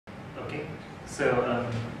So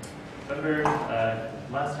remember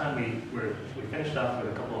last time we finished off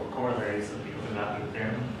with a couple of corollaries of the open mapping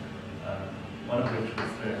theorem. One of which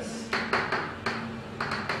was this: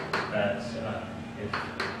 that if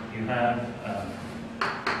you have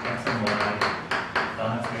x and y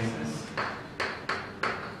Banach spaces,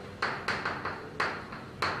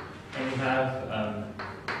 and you have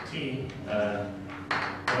t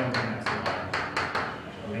going from x to y,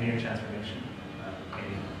 a linear transformation, a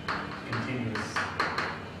continuous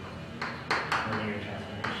linear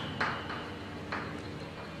transformation.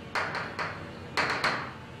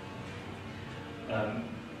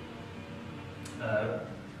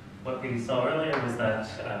 What we saw earlier was that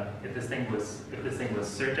if this thing was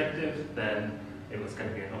surjective, then it was going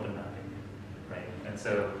to be an open mapping, right? And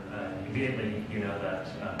so immediately you know that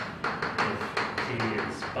if T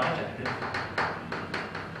is bijective,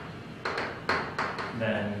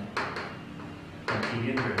 then T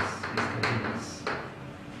inverse is continuous,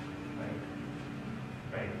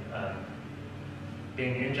 right?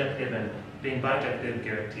 Being injective and being bijective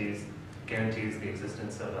guarantees the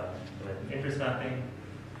existence of an inverse mapping.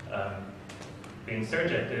 Being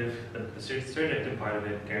surjective, the surjective part of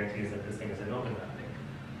it guarantees that this thing is an open mapping.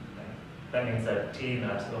 Right? That means that T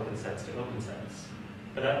maps open sets to open sets.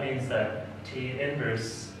 But that means that T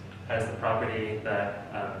inverse has the property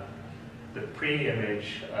that the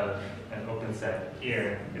pre-image of an open set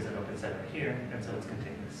here is an open set right here, and so it's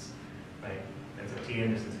continuous. Right? And so T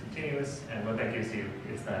inverse is continuous, and what that gives you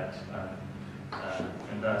is that,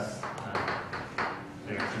 and thus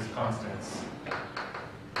there's these constants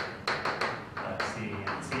C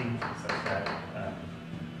and C such that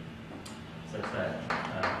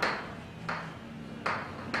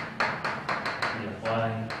T of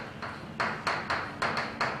Y.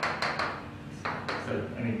 So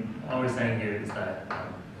I mean, all we're saying here is that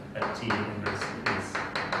that T inverse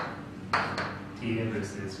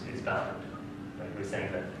is bounded. Right? We're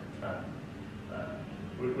saying that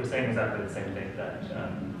we're saying exactly the same thing,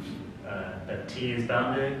 that T is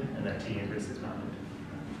bounded and that T inverse is bounded.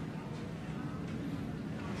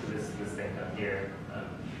 So this thing down here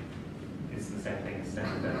is the same thing as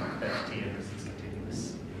saying that T inverse is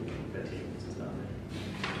continuous, that T inverse is bounded.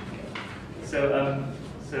 Okay. So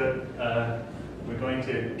we're going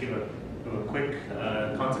to give a quick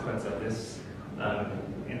consequence of this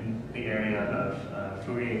in the area of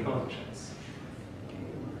Fourier coefficients.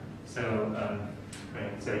 So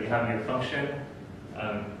right, so you have your function.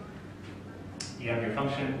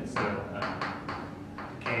 So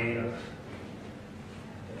k of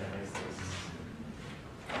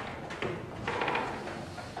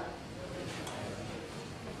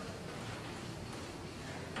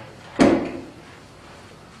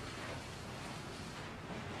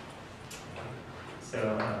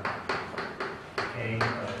k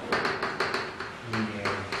of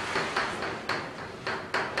linear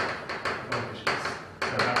coefficients.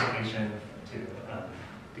 So application to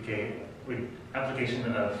k, with application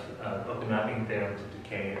of open mapping theorem to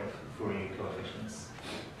k of Fourier coefficients.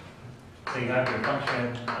 So you have your function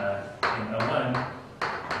in L1,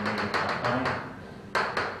 and then you have line,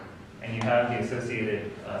 and you have the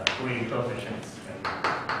associated Fourier coefficients.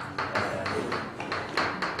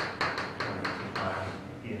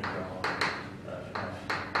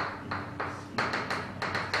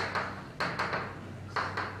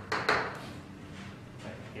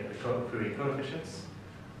 Fourier coefficients.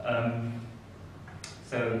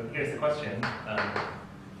 So here's the question.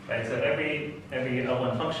 Right, so every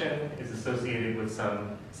L1 function is associated with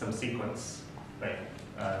some sequence, right?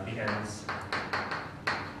 The ends,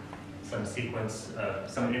 some sequence of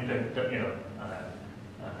some infinite,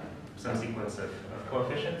 some sequence of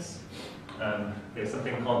coefficients. There's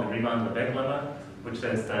something called the Riemann-Lebesgue lemma, which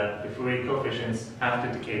says that the Fourier coefficients have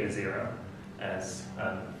to decay to zero. As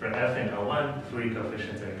for f in L1, Fourier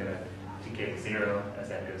coefficients are going to decay to zero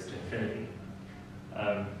as n goes to infinity.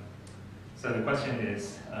 So the question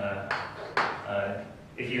is,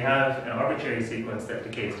 if you have an arbitrary sequence that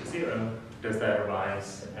decays to zero, does that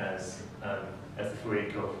arise as the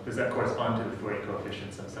Fourier does that correspond to the Fourier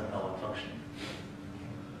coefficients of some L1 function?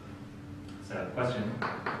 So question: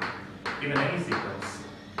 given a sequence,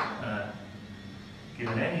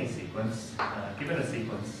 given any sequence, given any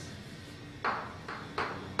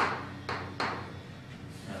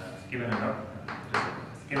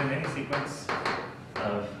sequence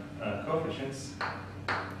of coefficients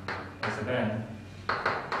S of n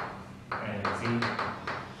and z, and the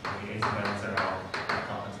a sub n's are all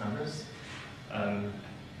complex numbers,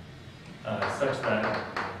 such that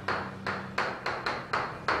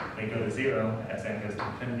they go to zero as n goes to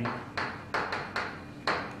infinity.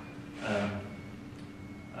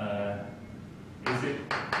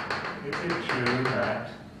 is it true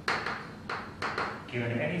that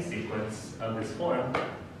given any sequence of this form,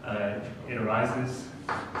 it arises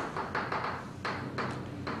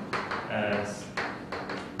as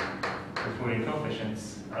the Fourier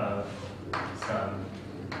coefficients of some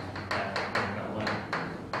L1.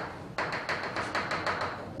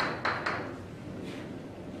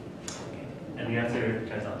 And the answer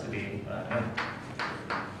turns out to be no.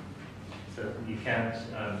 So you can't.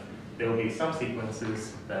 There will be some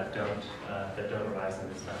sequences that don't arise in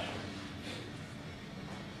this fashion.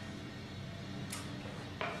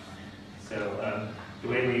 So the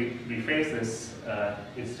way we rephrase this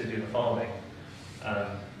is to do the following.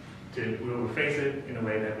 We'll rephrase it in a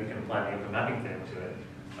way that we can apply the overmapping theorem to it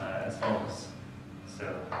as follows.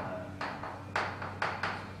 So,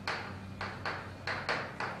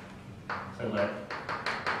 let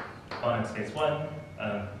Bonnet space 1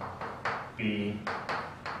 be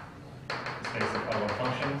the space of L1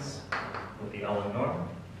 functions with the L1 norm.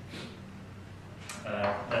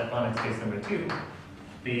 Let Bonnet space number 2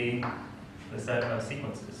 be the set of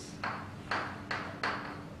sequences.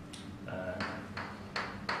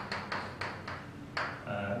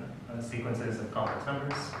 Sequences of complex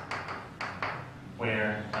numbers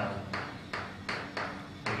where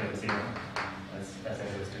they go to 0 as n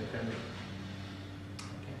goes to infinity.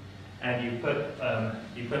 Okay. And you put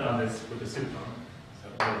on this with the sup norm. So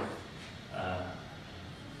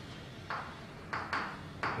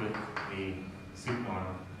with the sup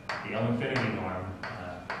norm, the L infinity norm,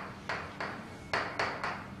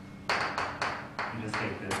 you just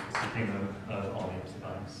take the supremum of all the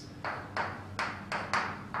epsilons.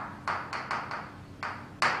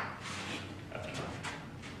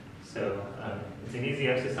 So it's an easy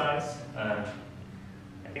exercise. I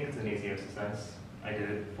think it's an easy exercise. I did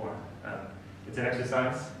it before. It's an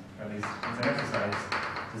exercise. It's an exercise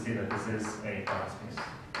to see that this is a Bonnet space.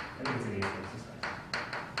 I think it's an easy exercise.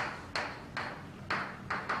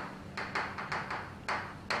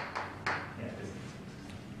 Yeah, it is an easy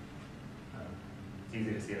exercise. It's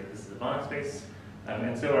easy to see that this is a Bonnet space.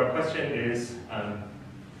 And so our question is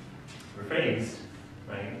rephrased,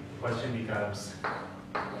 right? The question becomes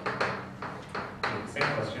the same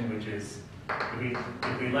question, which is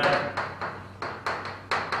if we let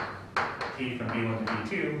t from b1 to b2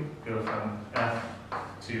 go from f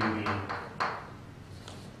to the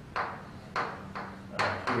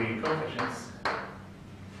Fourier coefficients,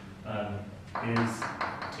 is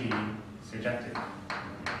t surjective?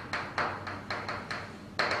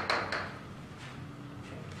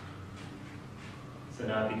 So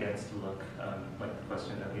now it begins to look like the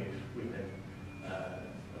question that we've been a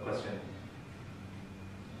question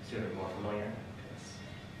sort of more familiar. Yes.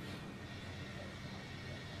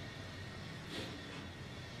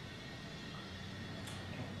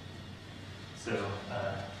 So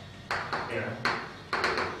there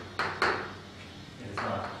it is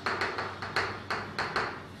not.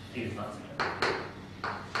 T is not surjective.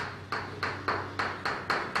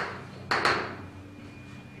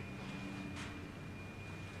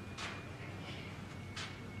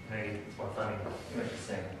 Maybe it's more funny. You might just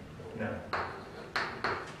say no.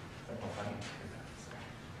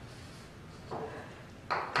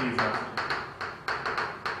 T is not.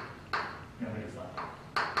 No, it is not.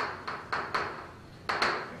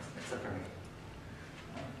 Except for me.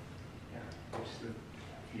 Yeah, which is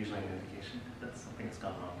usually an indication that something has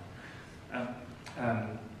gone wrong.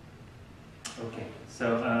 Okay, so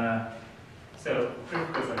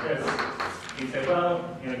proof goes like this. You say,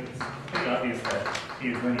 well, it's pretty obvious that T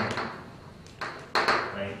is linear.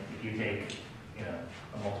 Right? If you take, a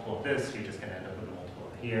multiple of this, you're just going to end up with a multiple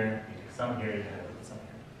of here. You take some here, you're going to end up with some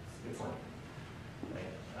here. It's linear.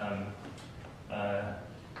 Right?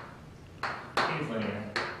 T is linear.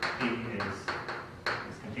 T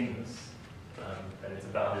is continuous. That it's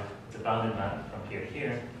a bounded map from here to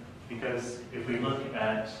here. Because if we look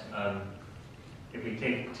at, if we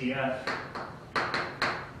take TF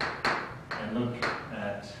and look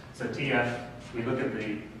at, so TF, we look at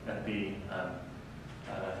the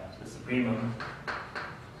supremum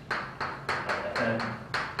of Fn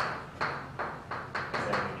as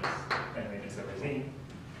n reaches over Z.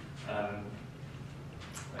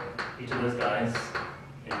 Each of those guys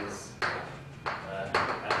is f the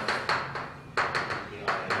IX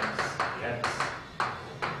dx.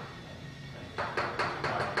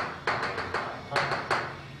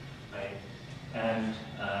 Right? And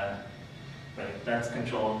that's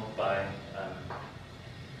controlled by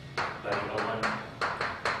the L1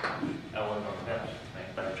 norm of F,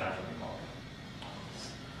 right? By the transforming model.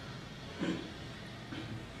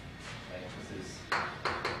 Right? This is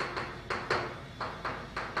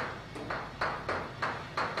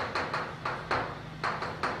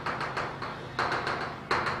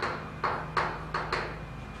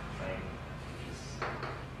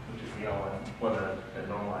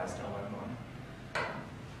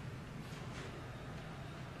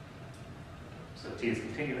t is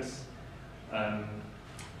continuous. And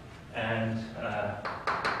in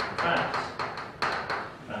fact,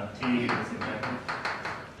 t is injective.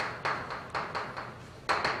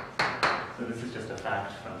 So this is just a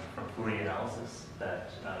fact from Fourier analysis that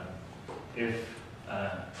if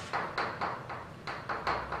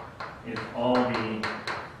all the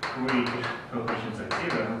Fourier coefficients are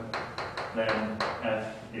 0, then f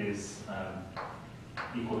is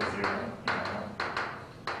equal to 0 in R.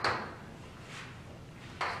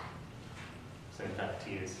 So in fact,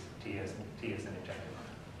 t is an injective.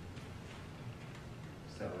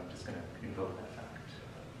 So I'm just going to invoke that fact.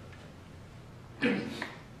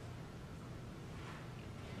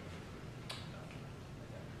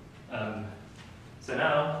 So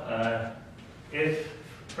now, if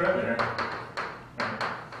further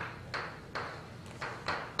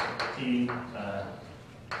t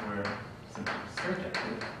were simply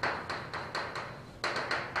surjective,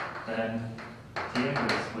 then t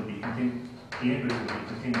inverse would be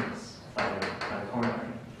continuous by the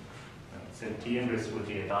corollary. Right? So t inverse would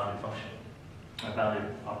be a bounded function, a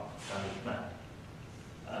bounded map.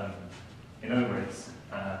 In other words,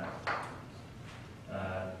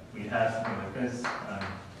 we have something like this.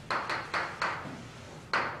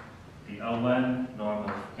 The L1 norm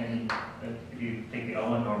of any, if you take the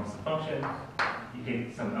L1 norm as a function, you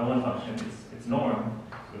take some L1 function, its norm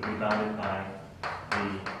would be bounded by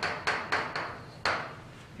the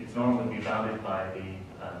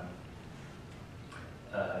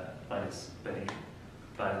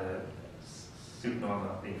sup norm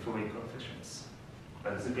of the Fourier coefficients, by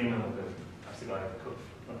the supremum of the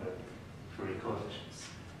Fourier coefficients.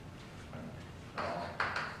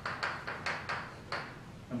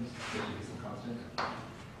 There should be some constant.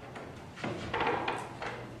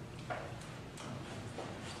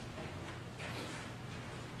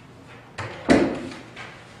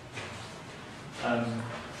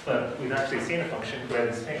 But we've actually seen a function where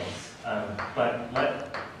this fails. But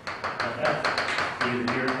let f be the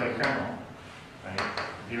Dirichlet kernel. Right?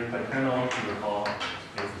 The Dirichlet kernel, if you recall,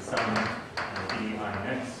 is the sum of d I and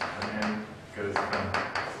x, and n goes from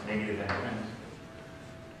negative n to n.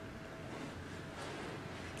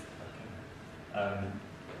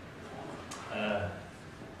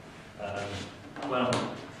 Well,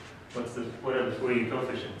 what are the Fourier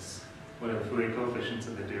coefficients? What are the Fourier coefficients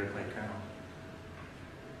of the Dirichlet kernel?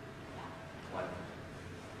 1.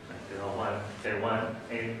 They're all 1. They're 1.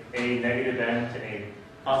 A negative n to a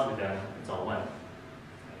positive n, it's all 1.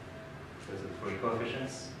 Those are the Fourier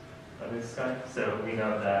coefficients of this guy. So we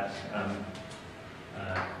know that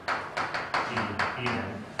t even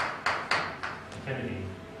infinity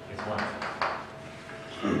is 1.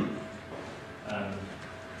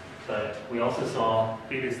 But we also saw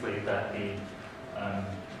previously that the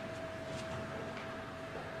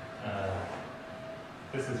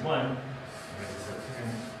this is 1.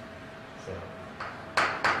 So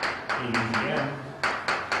t even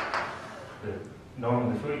the norm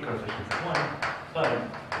of the Fourier coefficient is 1. But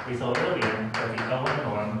we saw earlier that the L1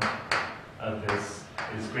 norm of this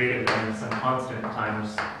is greater than some constant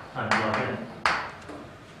times log n.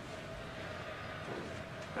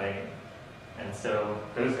 Right? And so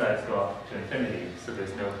those guys go off to infinity, so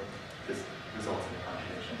this results in a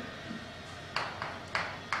contradiction.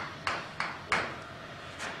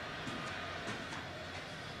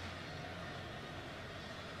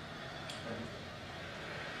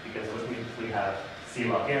 Because we have C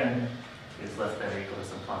log n is less than or equal to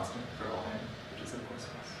some constant for all n, which is of course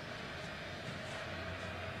plus.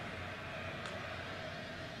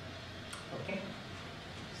 Okay.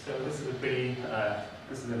 So this is a pretty,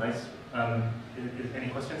 this is a nice, any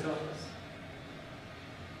questions about this?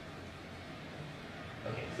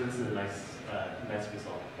 Okay, so this is a nice, nice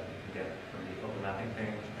result that we can get from the overlapping thing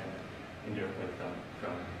and indirectly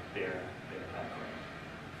from their category.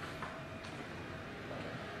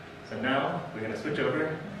 So now we're going to switch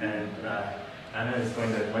over, and Anna is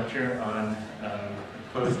going to lecture on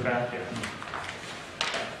closed graph theorem.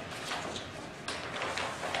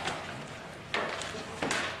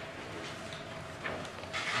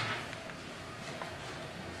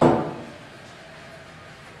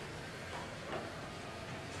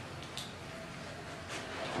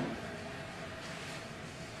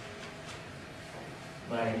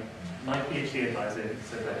 My PhD advisor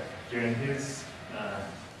said that during his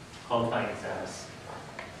qualifying exams,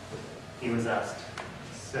 he was asked,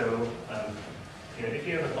 so if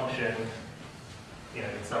you have a function,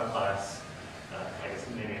 in some class, I guess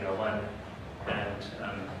maybe in O1, and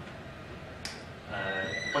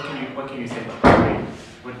what can you say about Fourier?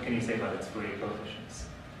 What can you say about its Fourier coefficients?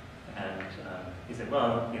 And he said,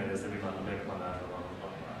 well, there's the Riemann-Leibniz blah blah blah blah blah.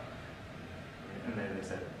 And then they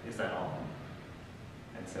said, is that all?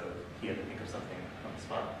 And so he had to think of something on the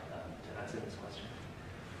spot to answer this question.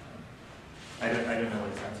 I don't know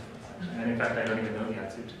what his answer was, actually. And in fact, I don't even know the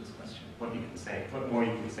answer to this question. What you can say, what more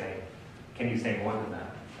you can say. Can you say more than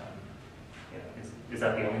that? Is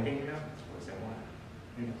that the only thing you know? Or is there more?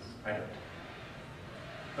 Who knows? I don't.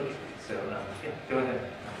 Okay, so yeah, go ahead.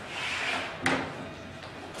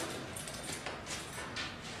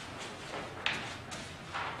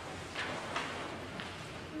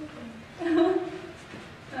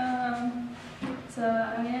 So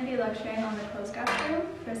I'm going to be lecturing on the closed graph theorem.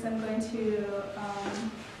 First I'm going to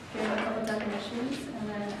give a couple definitions, and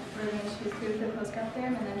then we're going to prove the closed graph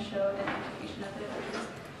theorem and then show an application of it, which is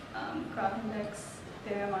graph index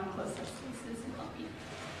theorem on closed subspaces in LP.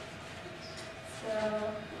 So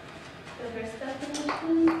the first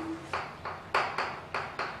definition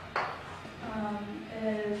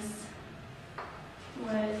is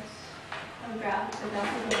what a graph of a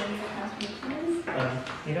linear transformation is.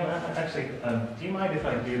 You know, actually, do you mind if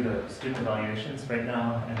I do the student evaluations right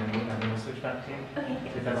now and then we'll switch back to you? Okay.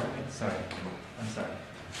 If that's okay? Sorry. I'm sorry.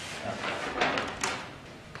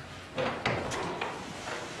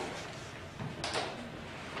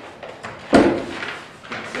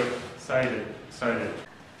 So, sorry to.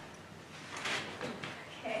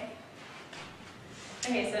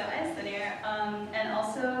 Okay, so I is linear, and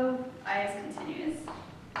also I is continuous.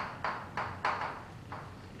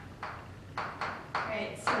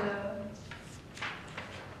 Right, so,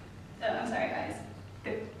 I'm sorry, I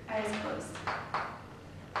is closed.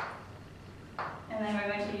 And then we're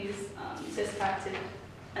going to use this fact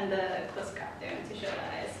and the closed graph theorem to show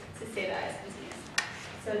that to say that I is continuous.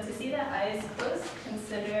 So to see that I is closed,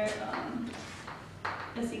 consider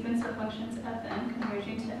a sequence of functions fn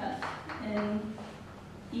converging to f in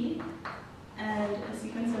E, and a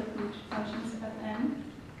sequence of functions fn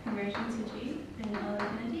converging to G in L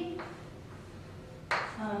infinity.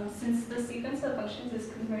 Since the sequence of functions is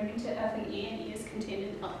converging to f and E is contained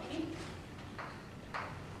in LP,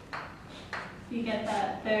 you get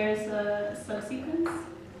that there's a subsequence,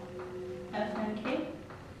 f and k,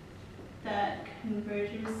 that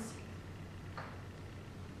converges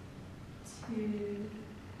to,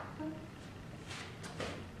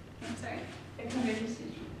 I'm sorry, it converges to G.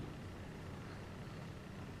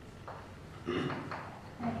 And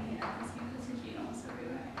yeah, this equals to G almost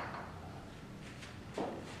everywhere.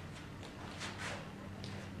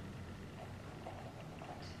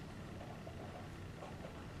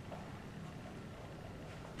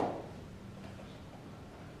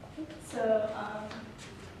 So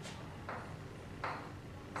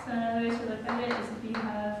another way to look at it is if you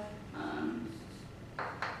have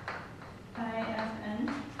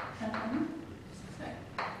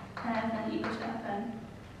ifn equal to fn,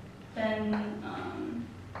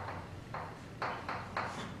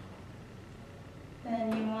 then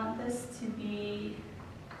you want this to be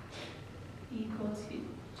equal to G,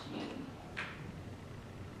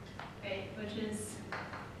 right? Which is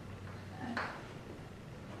f.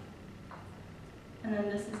 And then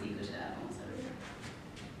this is equal to f almost everywhere.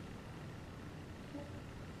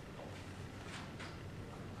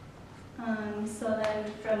 So then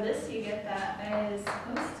from this you get that I is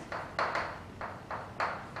closed.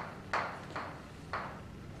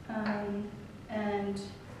 And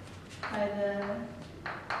by the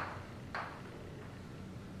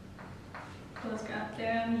closed graph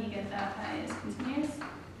theorem, you get that I is continuous,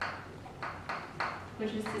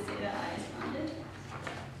 which is to say that I is bounded.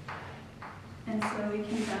 And so we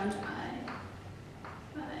can bound I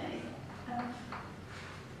by f.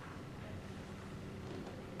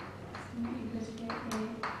 So we equal to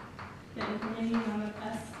the infinity norm of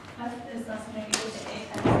f. F is less than or equal to a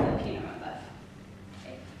times the p norm of f.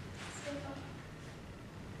 Okay. So,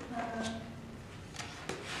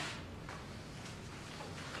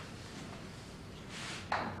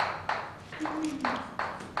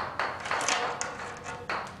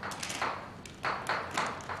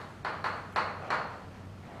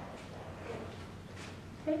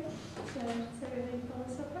 okay, so does everybody follow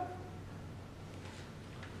so far?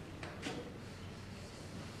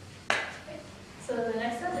 Okay. So the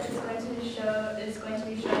next step is going to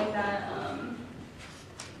be showing that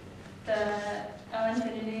the L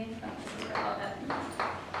infinity for all f.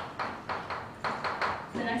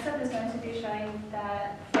 The next step is going to be showing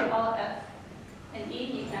that for all f and E,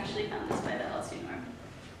 you can actually count this by the L2 norm.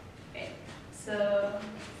 Okay. So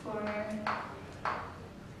for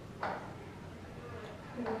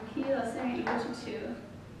p less than or equal to 2,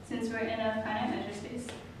 since we're in a finite measure space,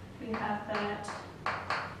 we have that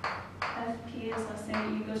fp is less than or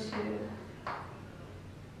equal to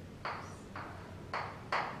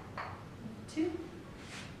 2.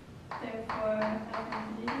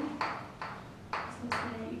 infinity is less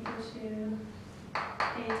than or equal to a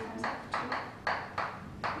times f2.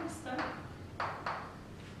 Let's start.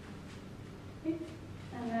 Okay.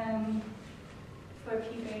 And then for p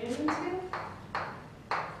greater than 2,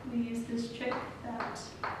 we use this trick that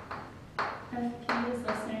fp is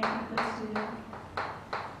less than or equal to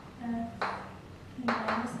fp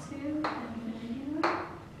minus 2 infinity 1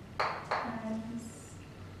 times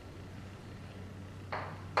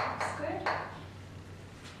f squared.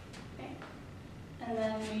 Okay. And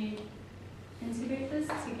then we integrate this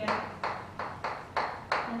to get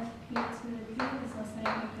fp to the p is less than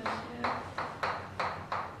or equal to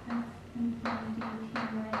f infinity p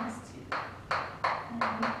minus 2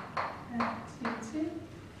 and f 2, 2.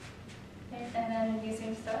 Okay. And then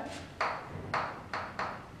using stuff,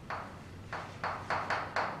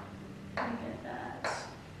 we get that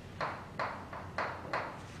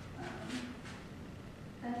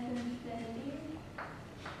f infinity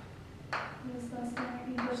is less than or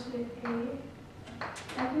equal to a.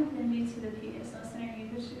 F infinity to the p is less than or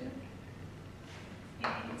equal to a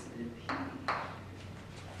to the p.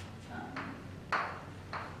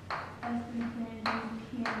 F infinity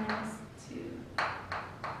p minus 2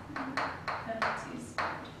 f2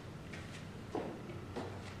 squared.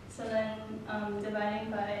 So then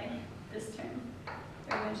dividing by this term,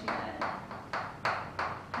 we're going to get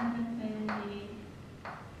f infinity.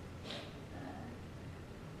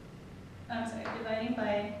 I'm sorry, dividing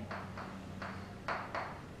by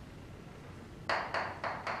f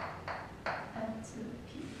to the p.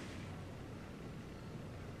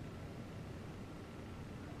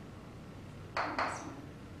 This one.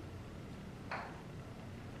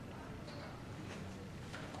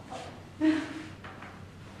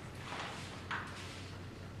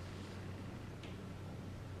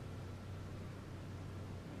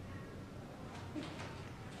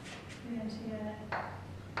 We're going to get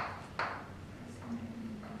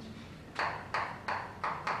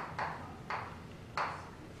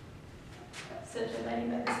so dividing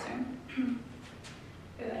by this term,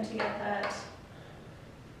 we're going to get that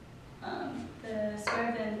the square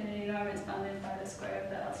of the infinity norm is bounded by the square of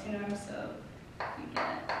the L2 norm, so we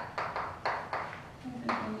get f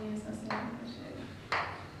infinity is less than or equal to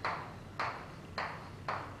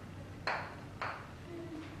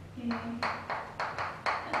a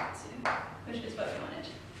f2, which is what we wanted.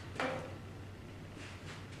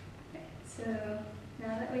 Okay, so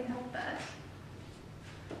now that we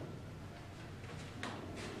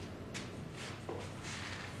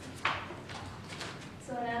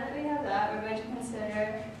have that, we're going to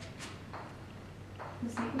consider the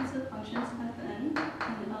sequence of functions fn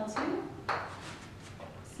and L2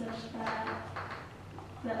 such that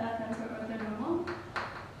the fn's are orthonormal.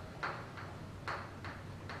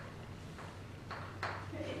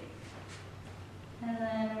 Great. And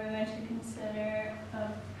then we're going to consider a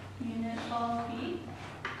unit ball B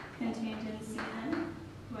contained in Cn,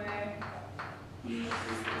 where B is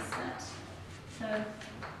the set of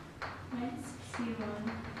points C1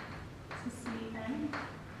 to Cn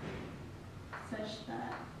such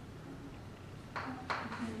that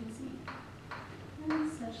and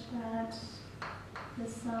such that the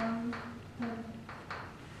sum of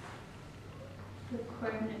the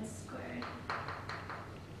coordinates squared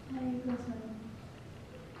equals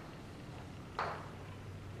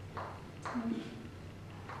 1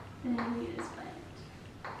 infinity is finite.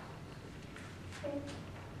 Okay.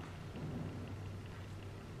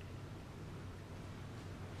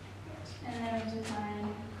 And then we define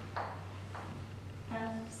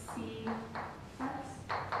FCS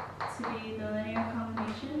to be the linear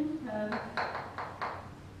combination of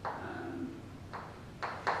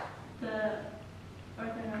the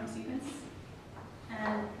orthonormal sequence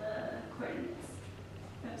and the coordinates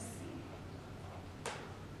of C.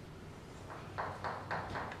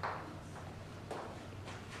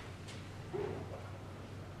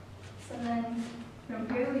 So then from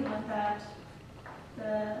here we know that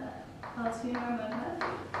the L2 norm of f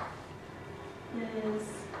is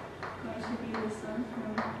going to be the sum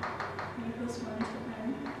from n equals 1 to n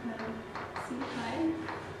of C pi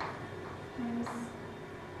times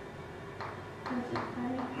pi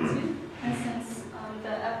 2. And since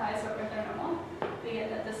the fi's are orthonormal, we get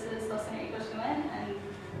that this is less than or equal to n, and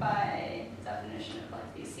by definition of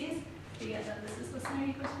like these c's, we get that this is less than or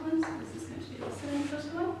equal to 1, so this is going to be less than or equal to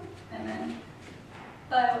 1. And then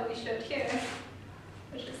by what we showed here,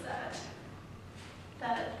 which is that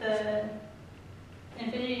the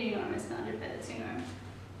infinity norm is bounded by the 2 norm,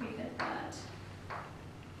 we get that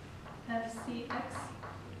fcx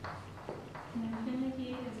infinity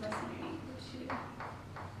is less than or equal to,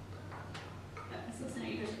 no, it's less than or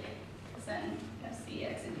equal to 8, because then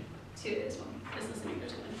fcx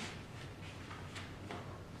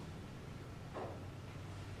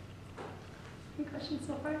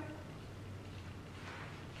so far?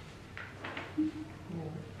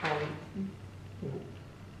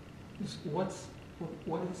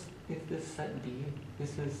 What is this set D?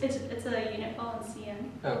 This is. It's a unit ball in CN.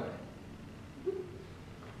 Oh.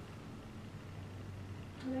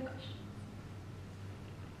 Other questions?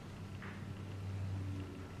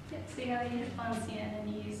 Yeah, so you have a unit ball in CN and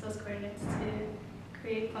you use those coordinates to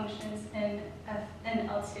create functions in F and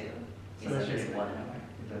L2. So that should be 1.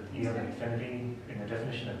 You have infinity in the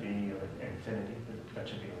definition of B, you have infinity, that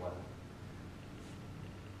should be a 1.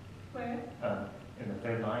 Where? In the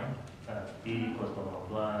third line, B equals blah, blah,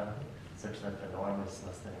 blah, such that the norm is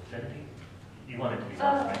less than infinity. You want it to be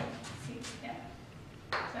 1, right? See, yeah.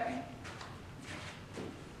 Sorry.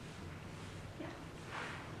 Yeah.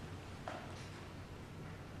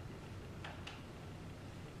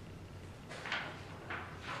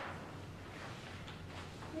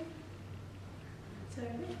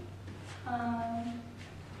 Sorry.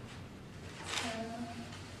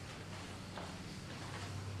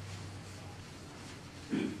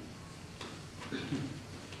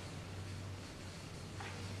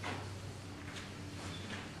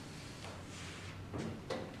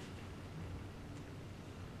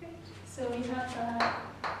 So we have that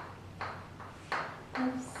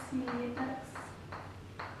FCX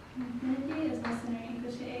infinity is less than or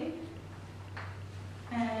equal to A.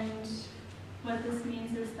 And what this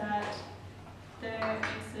means is that there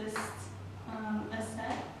exists a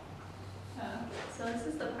set. So this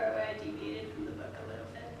is the part where I deviated from the book a little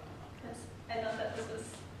bit, because I thought that this was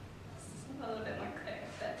a little bit more clear,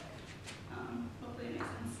 but hopefully it makes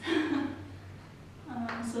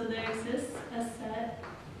sense. So there exists a set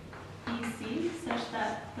EC such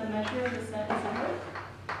that the measure of the set is 0.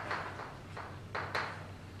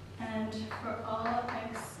 And for all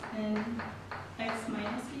x in x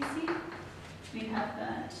minus EC, we have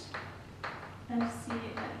that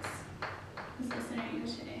FCX is less than or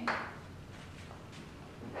equal to A.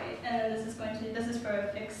 Right, and then this is for a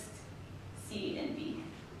fixed C and B.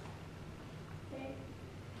 Okay.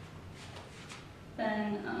 Then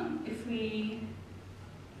if we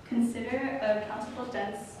consider a countable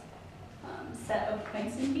dense set of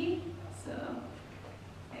points in B, so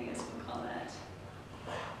I guess we'll call that,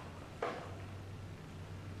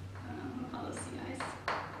 we'll call those CIs.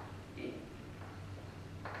 Okay.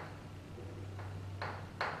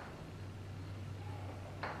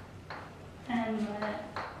 And let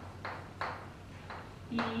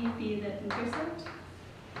E be the intercept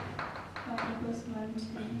equals 1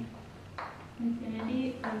 to infinity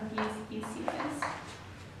of these ECIs,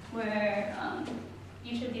 where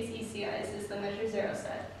each of these ECIs is the measure 0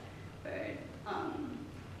 set, where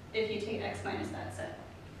if you take x minus that set,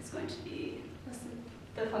 it's going to be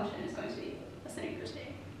the function is going to be less than or equal to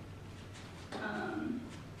A.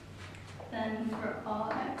 Then for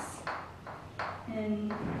all x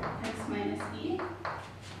in x minus e,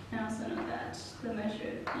 and also note that the measure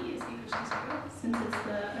of e is equal to 0, since it's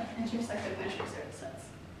the intersect of measure 0 sets.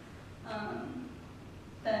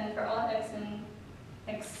 Then for all x in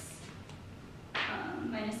x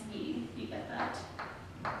minus e, you get that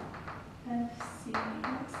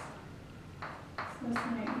FCX is less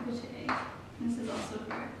than or equal to A. And this is also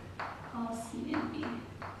for all C and B,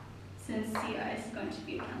 since CI is going to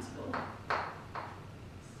be accountable.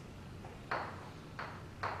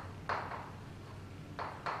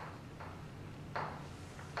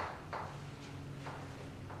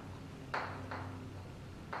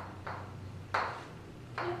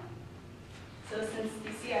 So since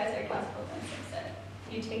the CIs are classical dense set,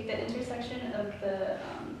 you take the intersection of the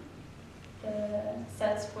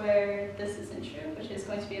sets where this isn't true, which is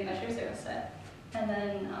going to be a measure 0 set, and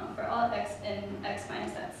then for all x in x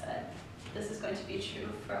minus that set, this is going to be true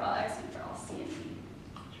for all x and for all C and B.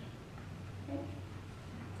 Okay.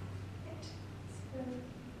 Right.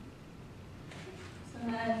 So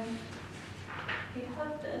then we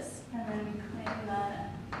have this, and then we claim that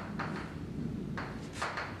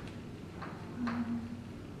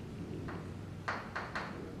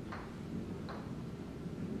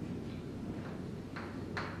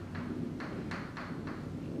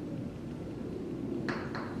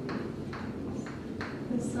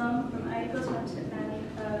the sum from I equals 1 to n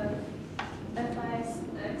of fi x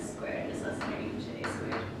squared is less than or equal to a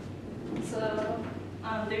squared. So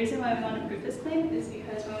the reason why we want to prove this claim is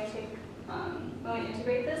because when we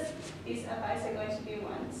integrate this, these fi's are going to be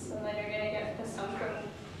 1. So then you're going to get the sum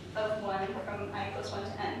of 1 from I equals 1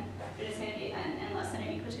 to n, which is going to be n less than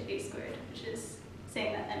or equal to a squared, which is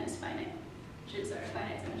saying that n is finite, which is our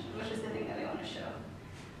finite dimension, which is the thing that we want to show.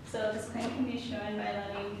 So this claim can be shown by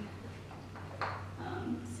letting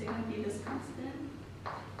sigma be this constant.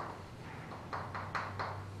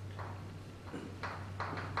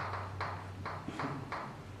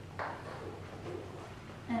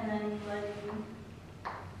 and then letting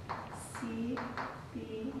C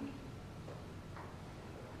be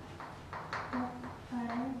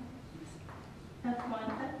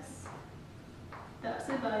F1x, the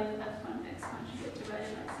absolute value of F1x conjugate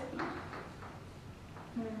divided by sigma.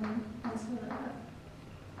 And so the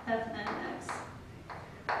Fnx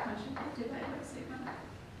conjugate divided by sigma.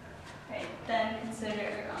 Right, then consider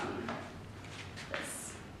this.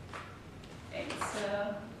 Right,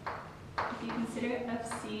 so if you consider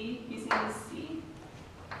FC using the C,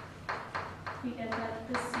 we get that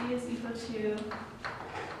the C is equal to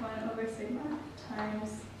 1 over sigma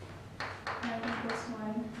times n equals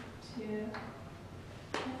 1 to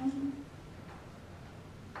n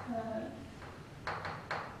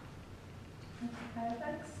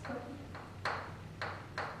F5x squared.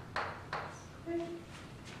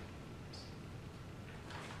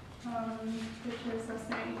 Which is less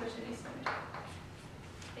than or equal to a squared.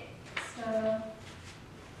 Okay,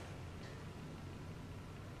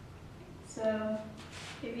 so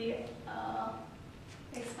maybe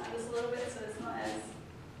expand this a little bit so it's not as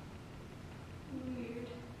weird.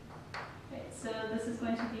 Okay, so this is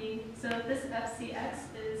going to be, so this FCX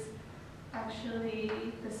is actually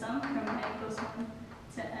the sum from n equals 1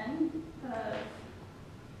 to n of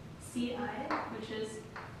Ci, which is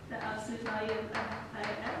the absolute value of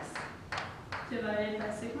Fix divided by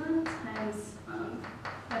sigma times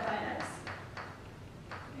Fix.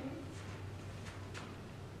 Okay.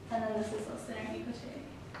 And then this is less than or equal to A.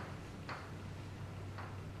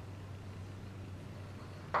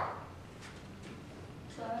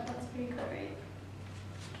 So that's pretty clear, right?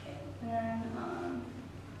 Okay, and then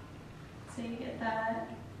so you get that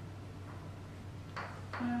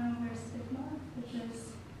over sigma, which is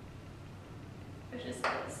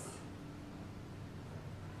this.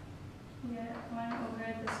 You get 1 over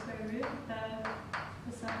the square root of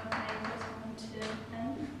the sum of n equals 1 to n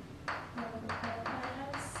of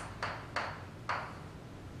Fix.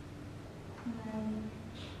 And then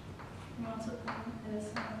multiply this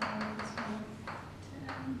sum of n equals 1 to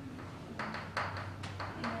n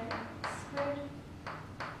squared.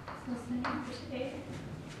 So less than or equal to 8.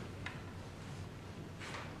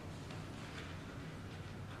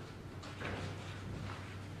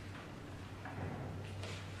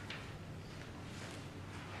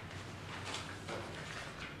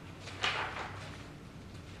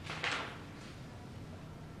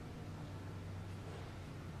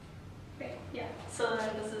 Yeah, so then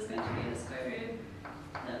this is going to be the square root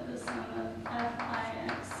of the sum of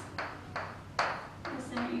Fix less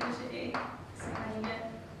than or equal to 8. So then you get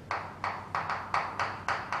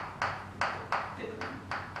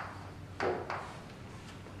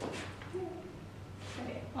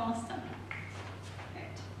okay, almost done.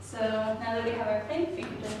 Right. So now that we have our plane, we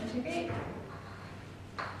can just integrate.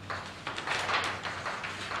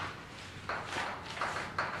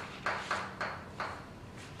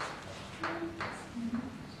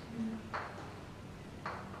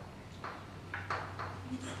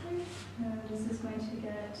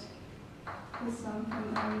 The sum from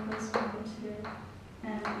n equals 1 to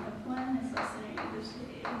n of 1 is less than or equal to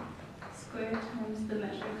a squared times the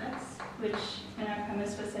measure of x, which in our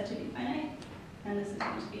premise was said to be finite, and this is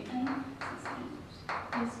going to be n, so it's going to be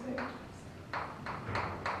a squared times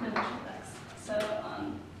the measure of x. So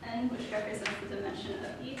n, which represents the dimension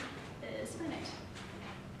of E, is finite.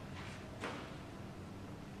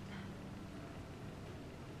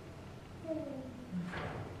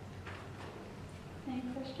 Any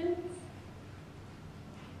questions?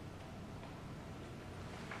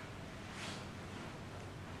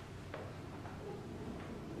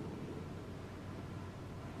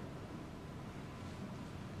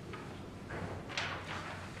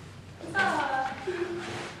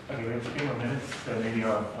 Okay, we have a few more minutes, so maybe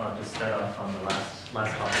I'll just start off on the last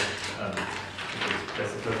topic, which is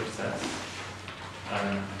Besicovitch sets.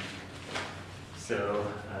 So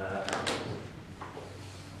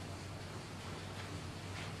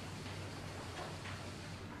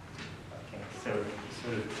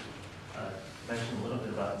sort of mentioned a little bit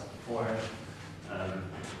about this before.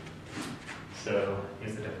 So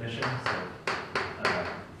here's the definition. So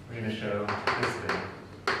we're going to show basically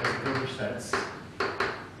Besicovitch sets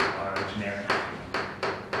are generic.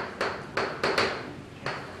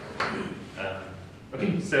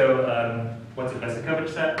 Okay, so what's a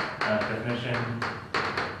Besicovitch set? Definition: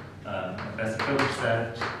 a Besicovitch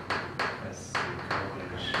set.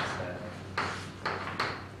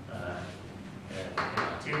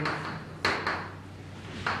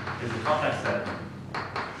 Is a complex set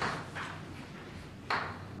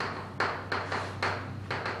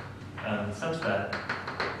such that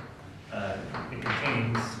it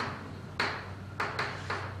contains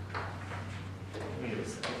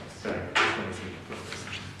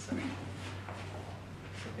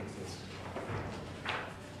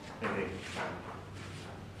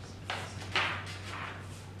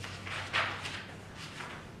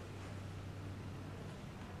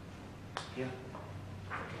Yeah.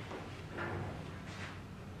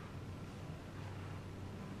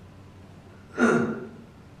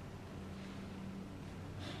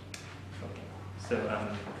 Okay. So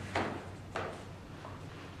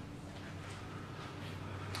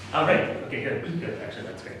oh, right. Okay, good. Actually,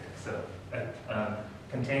 that's great. So that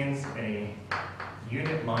contains a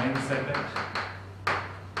unit line segment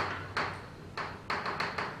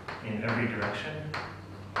in every direction,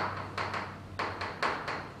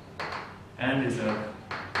 and is of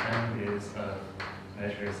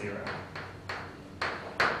measure 0.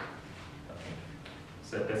 Okay.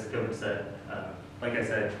 So Besicovitch said, like I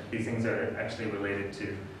said, these things are actually related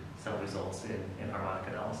to some results in harmonic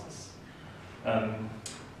analysis.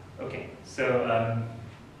 Okay, so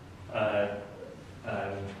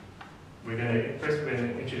we're going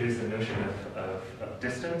to introduce the notion of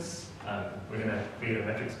distance. We're going to create a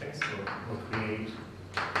metric space. We'll create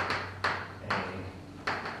a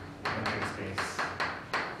metric space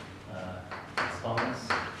as follows.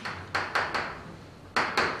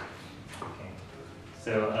 Okay,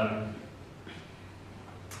 so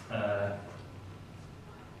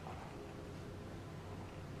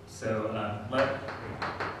let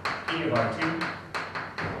P of R2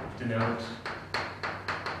 denote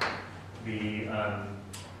the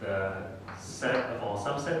set of all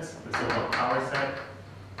subsets, the so-called power set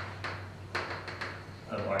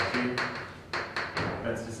of R2.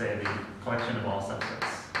 That's to say the collection of all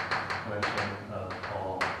subsets, collection of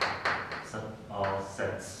all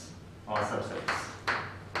subsets of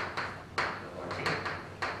R2.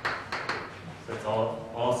 So it's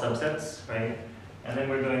all subsets, right? And then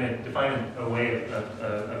we're going to define a way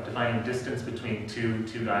of defining distance between two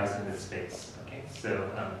guys in this space. Okay, so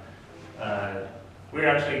we're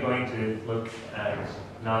actually going to look at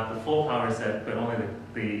not the full power set, but only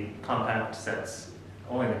the compact sets,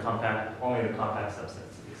 only the compact subsets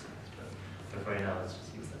of these guys. But for right now, let's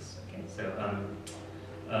just use this. Okay, so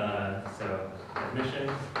definition.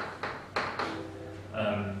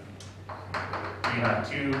 You have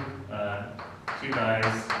two guys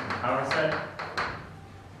in the power set.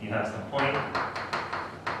 You have some point.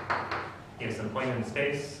 You have some point in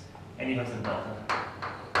space, and you have some delta.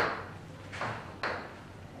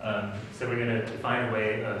 So we're going to define a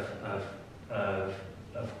way of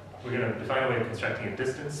constructing a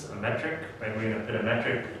distance, a metric. Right? We're going to put a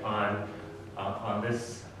metric on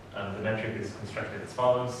this. The metric is constructed as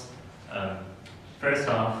follows. First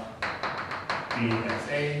off,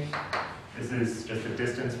 dxa. This is just the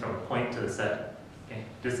distance from a point to the set. Okay,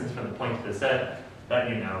 distance from the point to the set. That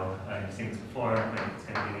you know, you've seen this before. Right? It's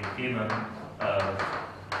going to be the phenom of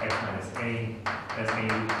x minus a as a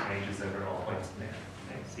ranges over all points in there.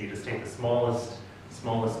 So you just take the smallest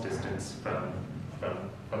distance from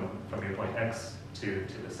your point x to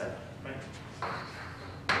the set, right?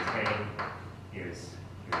 Here's a,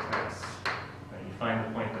 here's x. And you find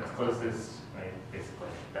the point that's closest, right? Basically,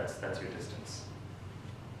 that's your distance.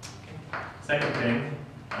 Okay. Second thing,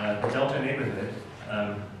 the delta neighborhood,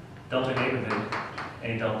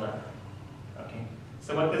 a delta. Okay.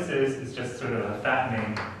 So what this is just sort of a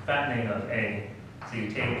fattening of a. So you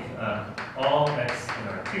take all x in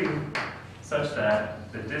R2 such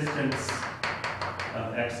that the distance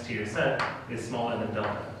of x to your set is smaller than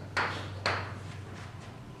delta.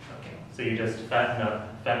 Okay, so you just fatten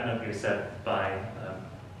up your set by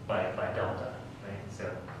delta, right?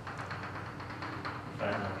 So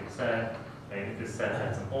fatten up your set. Right? If this set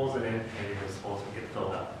had some holes in it, maybe those holes would get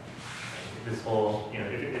filled up. Right? If this hole, if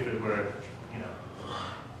it were,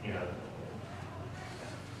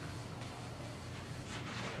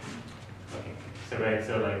 Okay. So right,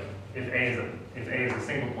 so like if A is a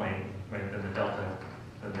single plane, right, then the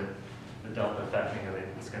delta fattening of it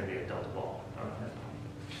is going to be a delta ball.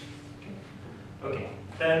 Okay.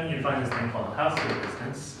 Then you find this thing called Hausdorff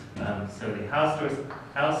distance. So the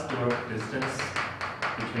Hausdorff distance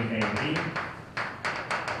between A and B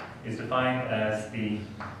is defined as the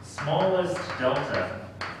smallest delta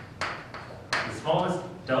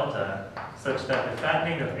such that the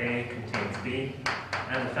fattening of A contains B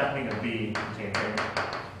and the fattening of B contains A.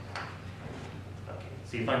 Okay,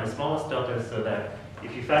 so you find the smallest delta so that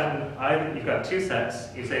if you fatten either, you've got two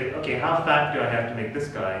sets, you say, okay, how fat do I have to make this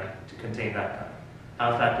guy to contain that guy?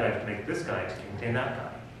 How fat do I have to make this guy to contain that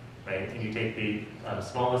guy? Right? And you take the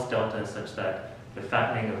smallest delta such that the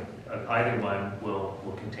fattening of either one will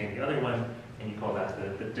contain the other one, and you call that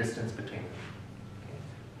the distance between them. Okay?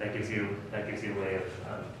 That gives you a way of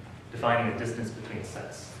defining a distance between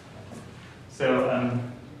sets. So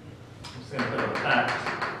I'm just going to put a fact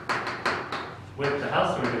with the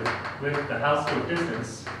Hausdorff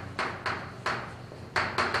distance.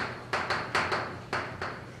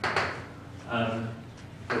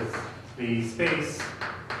 the space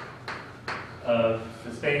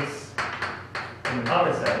in the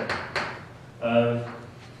power set of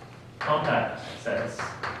compact sets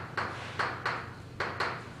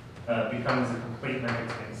becomes a complete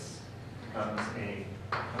metric space. Becomes a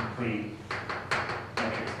complete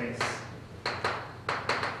metric space.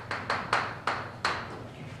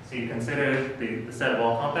 So you consider the set of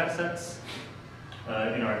all compact sets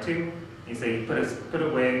in R2. You say put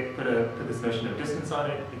this notion of distance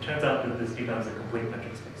on it. It turns out that this becomes a complete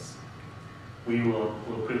metric space. We'll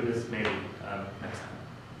prove this maybe next time.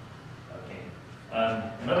 Okay.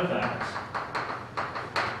 Another fact.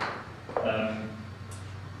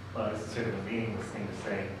 Well, this is sort of a meaningless thing to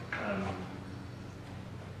say.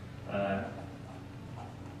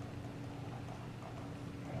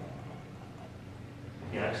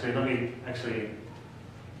 Yeah,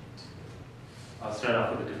 I'll start off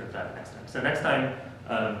with a different fact next time. So next time,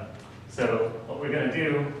 so what we're going to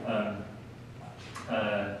do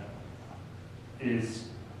is,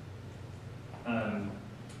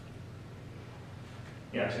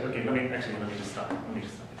 yeah, actually, okay, let me just stop.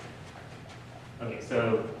 Okay,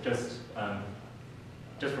 so just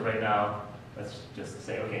for right now, let's just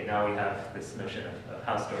say, okay, now we have this notion of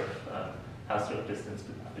Hausdorff distance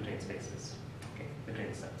between spaces, okay,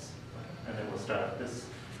 between sets. Okay. And then we'll start with this,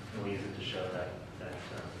 and we'll use it to show that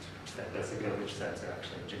Besicovitch sets are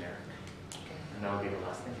actually generic. Okay. And that will be the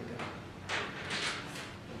last thing we do.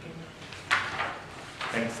 Okay.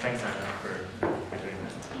 Thanks, Anna, for doing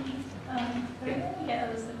that. Are we going to get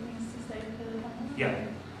other siblings to say for the panel? Yeah.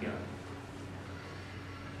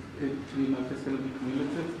 Do you know if it's going to be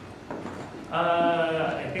cumulative?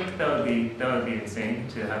 I think that would be insane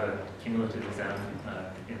to have a cumulative exam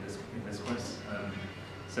in this course.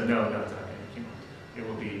 So no, it's not going to be cumulative. It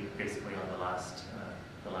will be basically on the last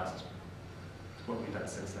what we've done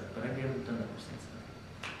since then. But we haven't done that since then.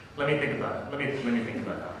 Let me think about it. Let me think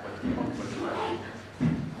about that. What's the last?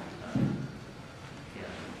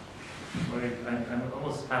 Yeah. I'm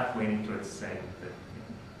almost half leaning towards saying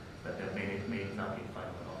that may not be final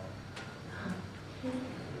at all.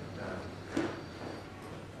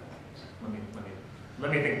 Let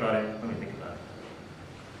me think about it.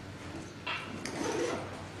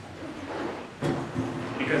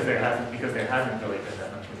 Because there hasn't really been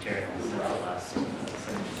that much material since the last session.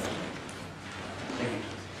 Thank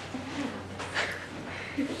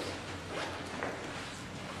you.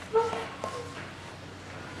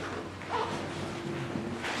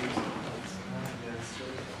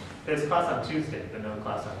 There's class on Tuesday, but no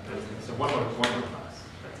class on Thursday. So one more class.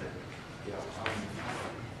 That's it. Yeah.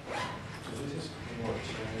 Could you just more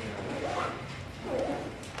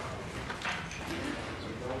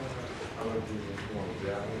I would be more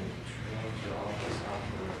grabbing your office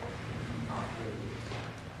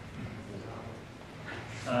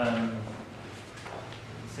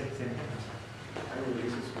Same thing. I would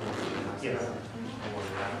use this for Yes.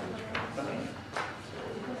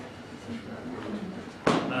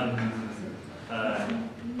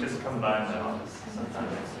 Just come by my office sometime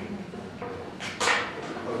next week.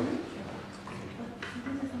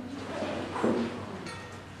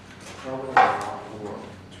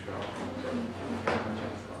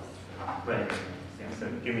 Right. Yeah, so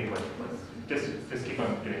give me just keep on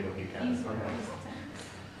doing what you can.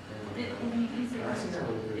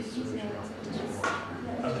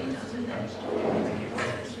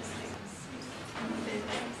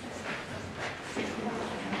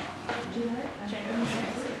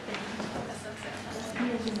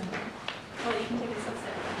 Well, you can take a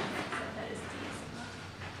subset that is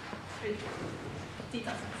D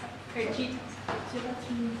times or G times. 제가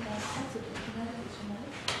주는 거 사실 제가 해주시나요?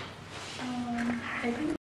 I think